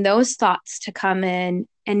allowing those thoughts to come in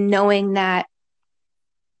and knowing that,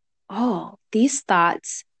 oh, these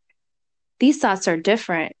thoughts are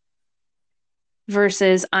different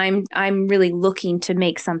versus I'm really looking to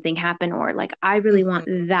make something happen or like I really want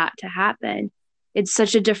that to happen. It's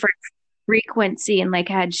such a different frequency. And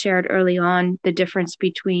like I had shared early on, the difference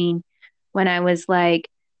between when I was like,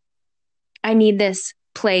 I need this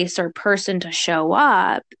place or person to show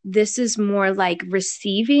up. This is more like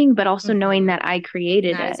receiving, but also knowing that I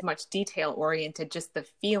created Not it. as much detail oriented, just the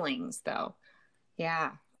feelings though.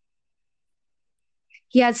 Yeah.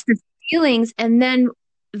 Yeah, it's the feelings. And then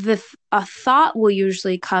a thought will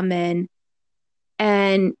usually come in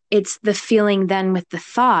and it's the feeling then with the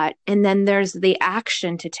thought. And then there's the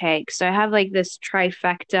action to take. So I have like this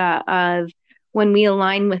trifecta of when we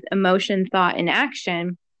align with emotion, thought, and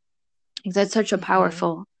action, because that's such a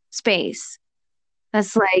powerful space.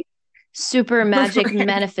 That's like super magic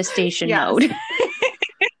manifestation mode.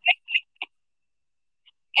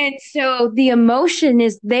 And so the emotion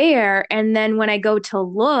is there. And then when I go to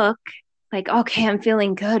look, like, okay, I'm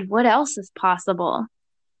feeling good. What else is possible?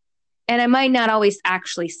 And I might not always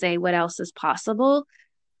actually say what else is possible,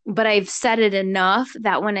 but I've said it enough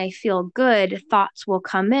that when I feel good, thoughts will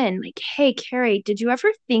come in like, hey, Carrie, did you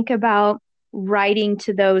ever think about writing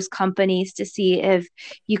to those companies to see if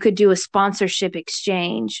you could do a sponsorship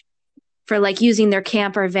exchange for like using their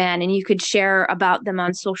camper van and you could share about them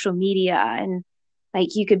on social media and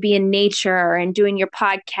like you could be in nature and doing your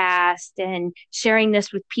podcast and sharing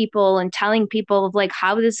this with people and telling people of like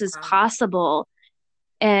how this is possible.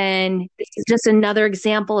 And this is just another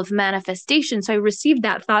example of manifestation. So I received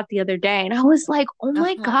that thought the other day and I was like, oh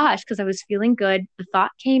my gosh, because I was feeling good. The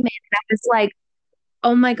thought came in and I was like,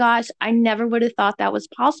 oh my gosh, I never would have thought that was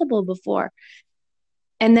possible before.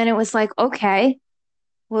 And then it was like, okay,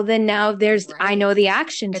 well then now I know the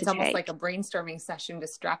action to take. It's almost like a brainstorming session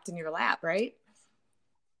just dropped in your lap, right?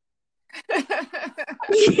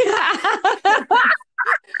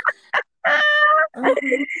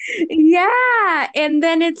 Yeah. And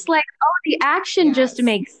then it's like, oh, the action just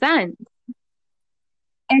makes sense.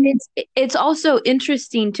 And it's also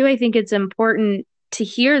interesting too. I think it's important to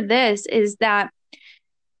hear this is that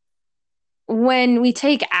when we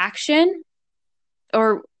take action,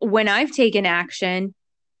 or when I've taken action,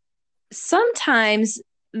 sometimes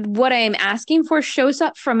what I am asking for shows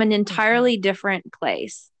up from an entirely different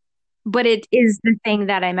place, but it is the thing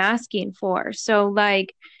that I'm asking for. So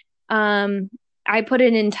like, I put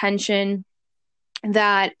an intention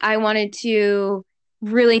that I wanted to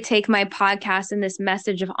really take my podcast and this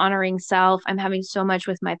message of honoring self. I'm having so much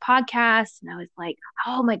with my podcast. And I was like,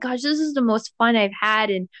 oh my gosh, this is the most fun I've had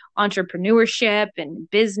in entrepreneurship and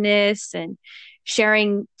business and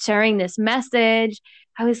sharing this message.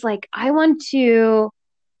 I was like,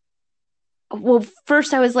 well,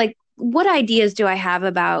 first I was like, what ideas do I have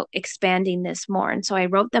about expanding this more? And so I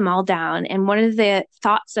wrote them all down. And one of the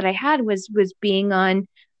thoughts that I had was being on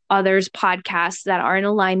others' podcasts that are in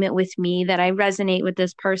alignment with me, that I resonate with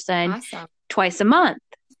this person Awesome. twice a month.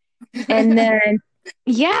 And then,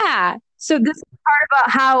 yeah. So this is part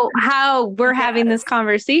about how we're having this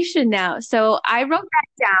conversation now. So I wrote that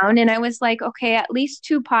down and I was like, okay, at least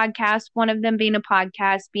 2 podcasts, one of them being a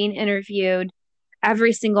podcast, being interviewed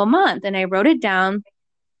every single month. And I wrote it down.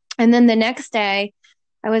 And then the next day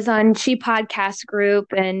I was on She Podcast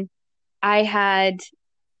group and I had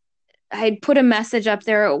put a message up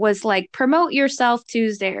there. It was like promote yourself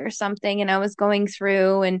Tuesday or something. And I was going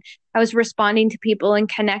through and I was responding to people and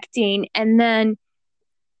connecting. And then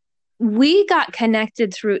we got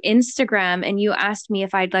connected through Instagram and you asked me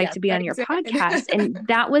if I'd like to be on your podcast. And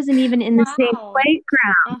that wasn't even in the same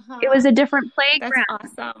playground. It was a different playground.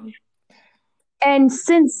 That's awesome. And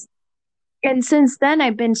since then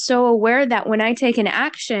I've been so aware that when I take an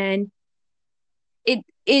action,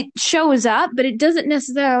 it shows up, but it doesn't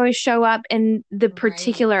necessarily show up in the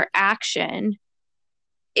particular action.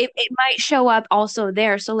 It might show up also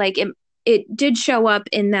there. So like it did show up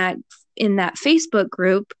in that Facebook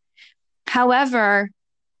group. However,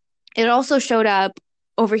 it also showed up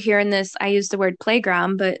over here in this, I use the word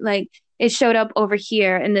playground, but like it showed up over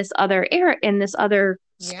here in this other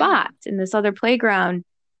spot, in this other playground.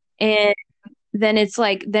 And then it's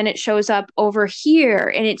like, then it shows up over here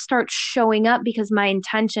and it starts showing up because my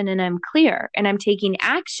intention and I'm clear and I'm taking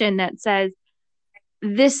action that says,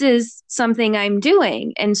 this is something I'm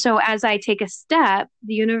doing. And so as I take a step,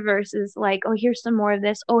 the universe is like, oh, here's some more of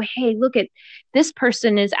this. Oh, hey, look at this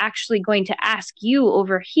person is actually going to ask you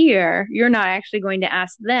over here. You're not actually going to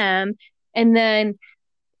ask them. And then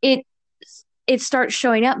it starts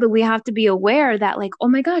showing up, but we have to be aware that like, oh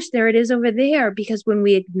my gosh, there it is over there. Because when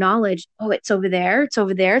we acknowledge, oh, it's over there,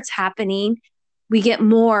 it's happening, we get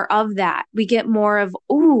more of that. We get more of,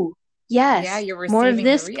 oh, yes, yeah, you're more of receiving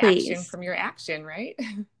this, the reaction please. from your action, right?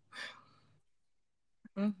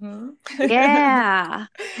 Yeah.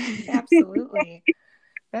 Absolutely.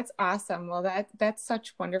 That's awesome. Well, that's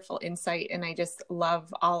such wonderful insight, and I just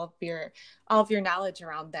love all of your knowledge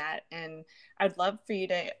around that. And I'd love for you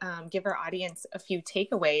to give our audience a few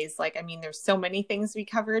takeaways. Like, I mean, there's so many things we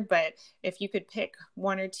covered, but if you could pick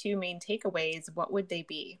 1 or 2 main takeaways, what would they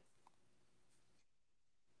be?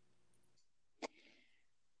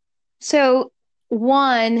 So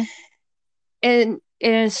one, and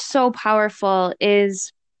it is so powerful,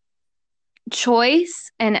 is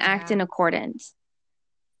choice and act in accordance.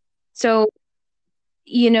 So,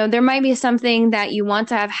 there might be something that you want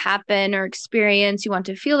to have happen or experience, you want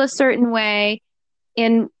to feel a certain way.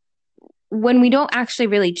 And when we don't actually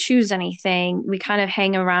really choose anything, we kind of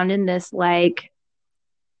hang around in this like,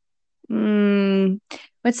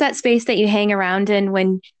 what's that space that you hang around in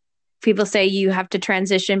when people say you have to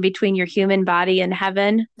transition between your human body and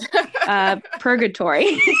heaven?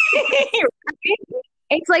 Purgatory.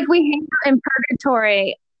 It's like we hang out in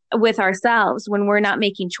purgatory with ourselves when we're not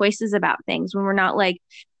making choices about things, when we're not like,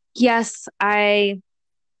 yes, I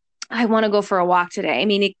want to go for a walk today. I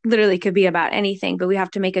mean, it literally could be about anything, but we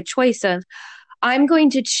have to make a choice of, I'm going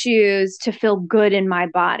to choose to feel good in my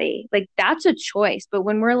body. Like that's a choice. But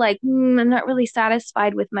when we're like, I'm not really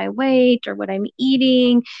satisfied with my weight or what I'm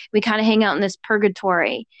eating, we kind of hang out in this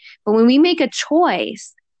purgatory. But when we make a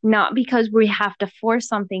choice, not because we have to force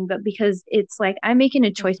something, but because it's like, I'm making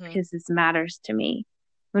a choice because this matters to me.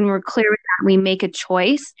 When we're clear with that, we make a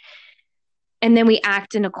choice and then we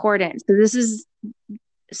act in accordance. So this is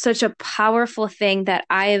such a powerful thing that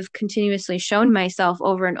I have continuously shown myself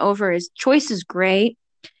over and over is choice is great,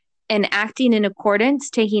 and acting in accordance,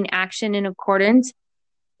 taking action in accordance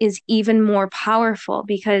is even more powerful,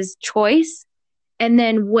 because choice and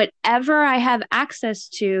then whatever I have access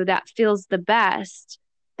to that feels the best,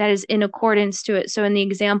 that is in accordance to it. So in the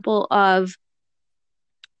example of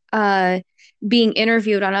being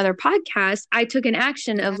interviewed on other podcasts, I took an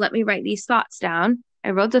action of let me write these thoughts down.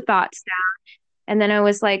 I wrote the thoughts down. And then I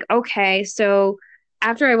was like, okay, so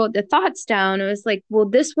after I wrote the thoughts down, I was like, well,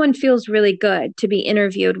 this one feels really good to be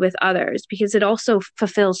interviewed with others because it also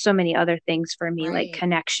fulfills so many other things for me, like Right.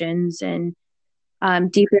 connections and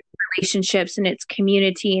deeper relationships, and it's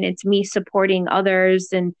community, and it's me supporting others.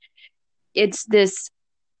 And it's this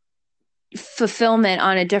fulfillment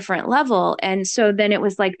on a different level. And so then it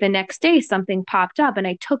was like the next day something popped up and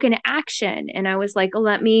I took an action and I was like, oh,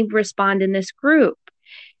 let me respond in this group.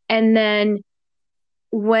 And then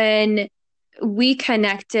when we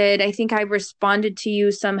connected, I think I responded to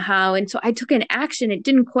you somehow. And so I took an action.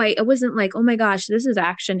 It wasn't like, oh my gosh, this is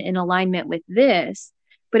action in alignment with this,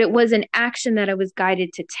 but it was an action that I was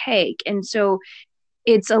guided to take. And so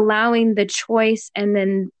it's allowing the choice and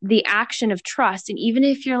then the action of trust. And even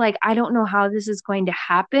if you're like, I don't know how this is going to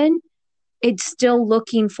happen, it's still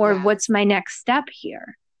looking for Yes. what's my next step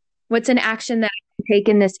here? What's an action that I can take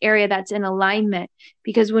in this area that's in alignment?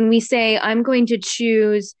 Because when we say, I'm going to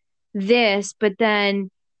choose this, but then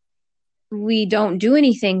we don't do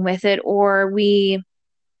anything with it, or we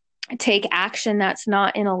take action that's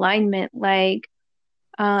not in alignment, like,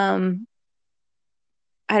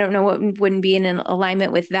 I don't know what wouldn't be in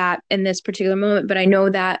alignment with that in this particular moment, but I know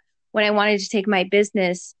that when I wanted to take my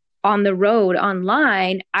business on the road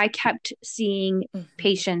online, I kept seeing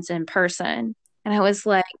patients in person. And I was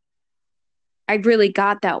like, I really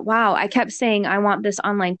got that. Wow. I kept saying, I want this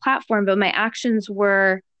online platform, but my actions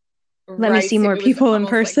were, let me Right. see So more it was people in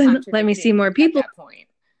almost like person. Let me see contradicting more at people. that point.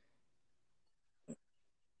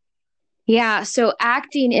 Yeah. So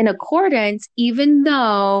acting in accordance, even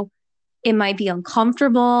though it might be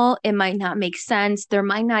uncomfortable, it might not make sense, there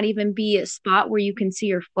might not even be a spot where you can see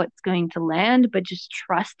your foot's going to land, but just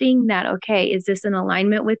trusting that, okay, is this in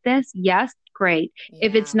alignment with this? Yes, great.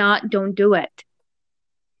 If it's Yeah. not, don't do it.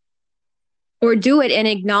 Or do it and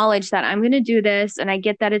acknowledge that I'm going to do this and I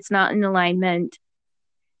get that it's not in alignment.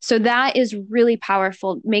 So that is really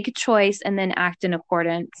powerful. Make a choice and then act in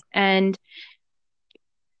accordance. And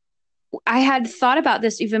I had thought about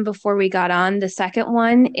this even before we got on. The second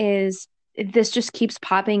one is, this just keeps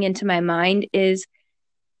popping into my mind, is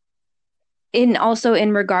in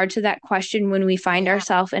regard to that question, when we find Yeah.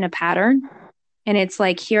 ourselves in a pattern and it's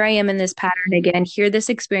like, here I am in this pattern again, here this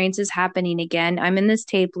experience is happening again, I'm in this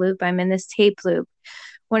tape loop,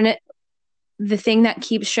 the thing that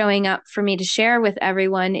keeps showing up for me to share with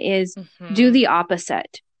everyone is, do the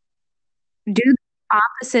opposite. Do the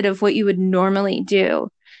opposite of what you would normally do.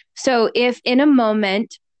 So if in a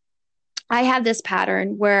moment I had this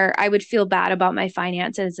pattern where I would feel bad about my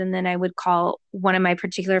finances, and then I would call one of my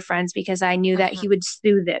particular friends because I knew that he would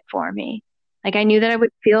soothe it for me. Like, I knew that I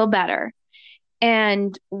would feel better.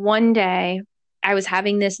 And one day I was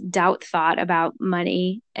having this doubt thought about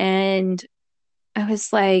money, and I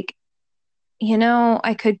was like,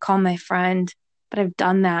 I could call my friend, but I've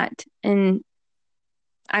done that and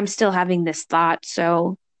I'm still having this thought.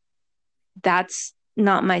 So that's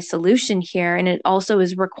not my solution here. And it also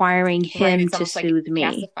is requiring Right. him It's to almost like soothe me.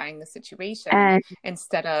 pacifying the situation And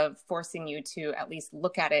instead of forcing you to at least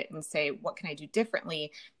look at it and say, what can I do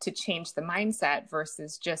differently to change the mindset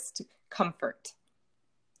versus just comfort?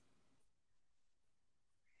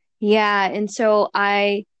 yeah. And so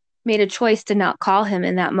I made a choice to not call him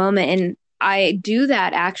in that moment. And I do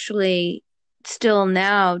that actually still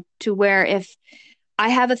now, to where if I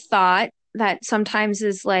have a thought that sometimes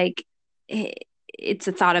is like, it's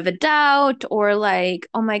a thought of a doubt, or like,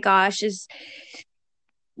 oh my gosh,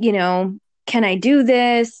 you know, can I do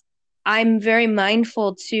this? I'm very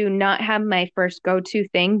mindful to not have my first go to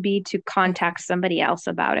thing be to contact somebody else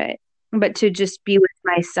about it, but to just be with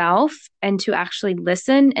myself and to actually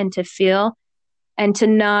listen and to feel, and to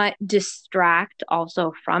not distract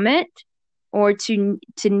also from it, or to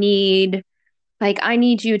need, like, I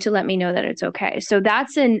need you to let me know that it's okay. So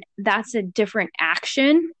that's a different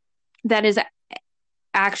action that is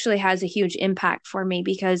actually has a huge impact for me,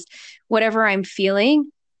 because whatever I'm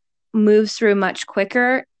feeling moves through much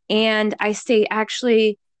quicker, and I stay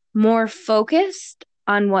actually more focused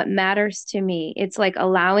on what matters to me. It's like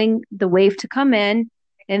allowing the wave to come in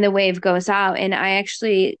and the wave goes out, and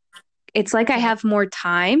it's like I Yeah. have more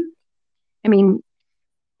time. I mean,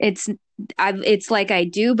 it's it's like I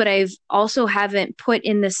do, but I've also haven't put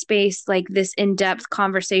in the space like this in-depth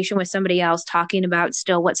conversation with somebody else talking about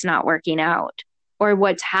still what's not working out or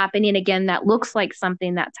what's happening again that looks like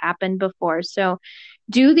something that's happened before. So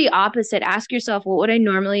do the opposite. Ask yourself, what would I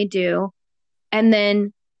normally do? And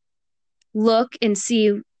then look and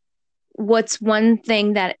see what's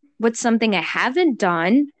something I haven't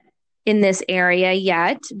done in this area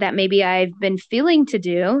yet that maybe I've been feeling to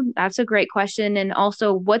do. That's a great question. And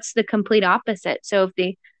also, what's the complete opposite? So if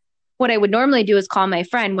what I would normally do is call my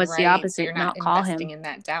friend. What's the Right. So opposite? you're Not not call investing him. in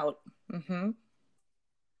that doubt.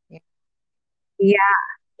 Yeah.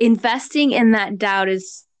 Investing in that doubt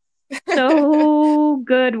is so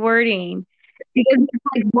good wording, because it's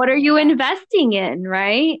like, what are you Yeah. investing in,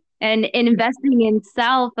 right? And investing in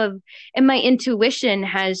self and my intuition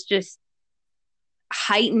has just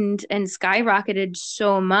heightened and skyrocketed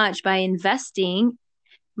so much by investing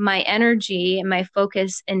my energy and my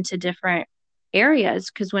focus into different areas.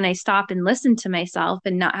 Because when I stop and listen to myself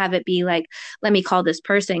and not have it be like, let me call this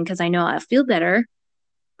person because I know I'll feel better.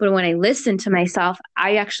 But when I listen to myself,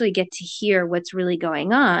 I actually get to hear what's really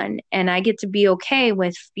going on. And I get to be okay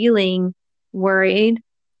with feeling worried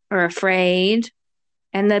or afraid.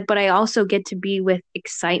 But I also get to be with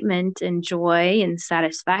excitement and joy and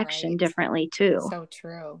satisfaction Right. differently too. So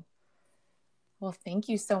true. Well, thank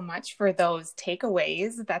you so much for those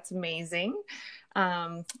takeaways. That's amazing.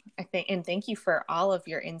 And thank you for all of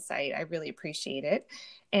your insight. I really appreciate it.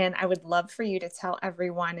 And I would love for you to tell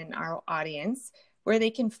everyone in our audience where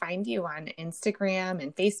they can find you on Instagram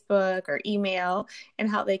and Facebook or email, and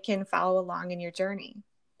how they can follow along in your journey.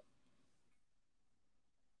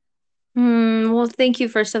 Well, thank you,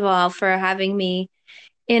 first of all, for having me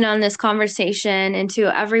in on this conversation. And to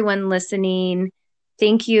everyone listening,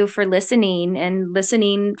 thank you for listening and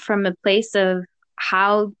listening from a place of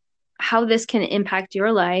how this can impact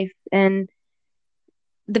your life. And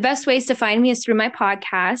the best ways to find me is through my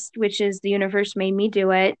podcast, which is The Universe Made Me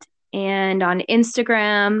Do It, and on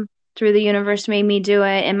Instagram through The Universe Made Me Do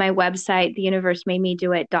It, and my website,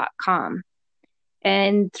 theuniversemademedouit.com.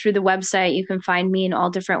 And through the website, you can find me in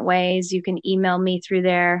all different ways. You can email me through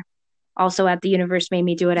there, also at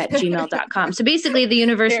theuniversemademedouit@gmail.com. So basically, the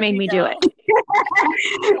universe made me do it. So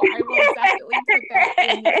I will definitely put that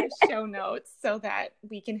in the show notes so that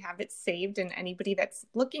we can have it saved, and anybody that's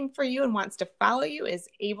looking for you and wants to follow you is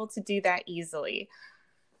able to do that easily.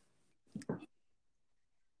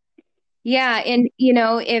 Yeah. And,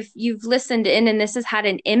 if you've listened in and this has had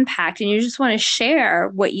an impact and you just want to share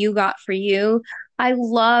what you got for you, I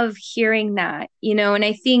love hearing that, and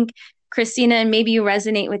I think, Christina, and maybe you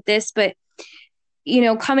resonate with this, but,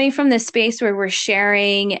 coming from this space where we're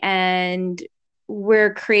sharing and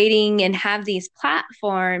we're creating and have these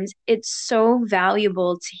platforms, it's so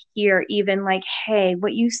valuable to hear even like, hey,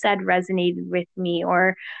 what you said resonated with me,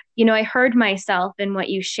 or, I heard myself in what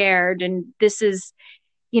you shared, and this is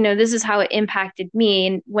how it impacted me.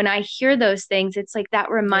 And when I hear those things, it's like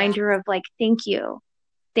that reminder of like, thank you.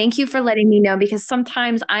 Thank you for letting me know, because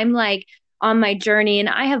sometimes I'm like on my journey and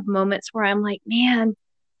I have moments where I'm like, man,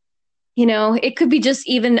 it could be just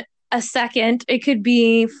even a second, it could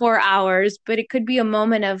be 4 hours, but it could be a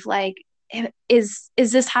moment of like, is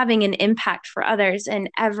this having an impact for others? And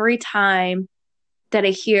every time that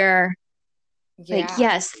I hear like,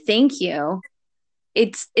 yes, thank you,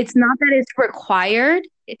 it's not that it's required.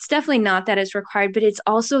 It's definitely not that it's required, but it's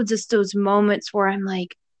also just those moments where I'm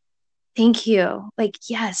like, thank you. Like,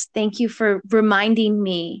 yes, thank you for reminding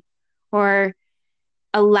me, or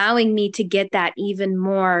allowing me to get that even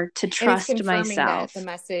more, to trust and it's confirming myself. that the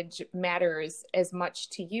message matters as much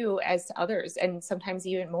to you as to others, and sometimes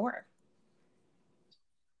even more.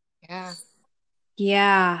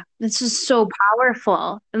 Yeah. This is so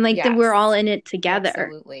powerful. And like that we're all in it together.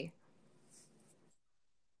 Absolutely.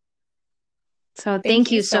 So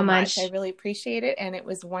thank you so much. I really appreciate it. And it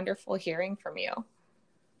was wonderful hearing from you.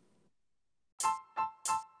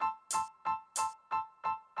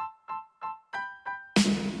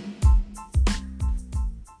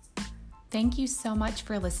 Thank you so much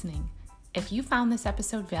for listening. If you found this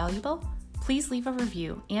episode valuable, please leave a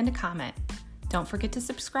review and a comment. Don't forget to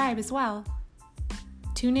subscribe as well.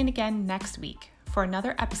 Tune in again next week for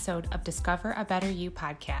another episode of Discover a Better You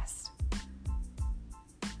podcast.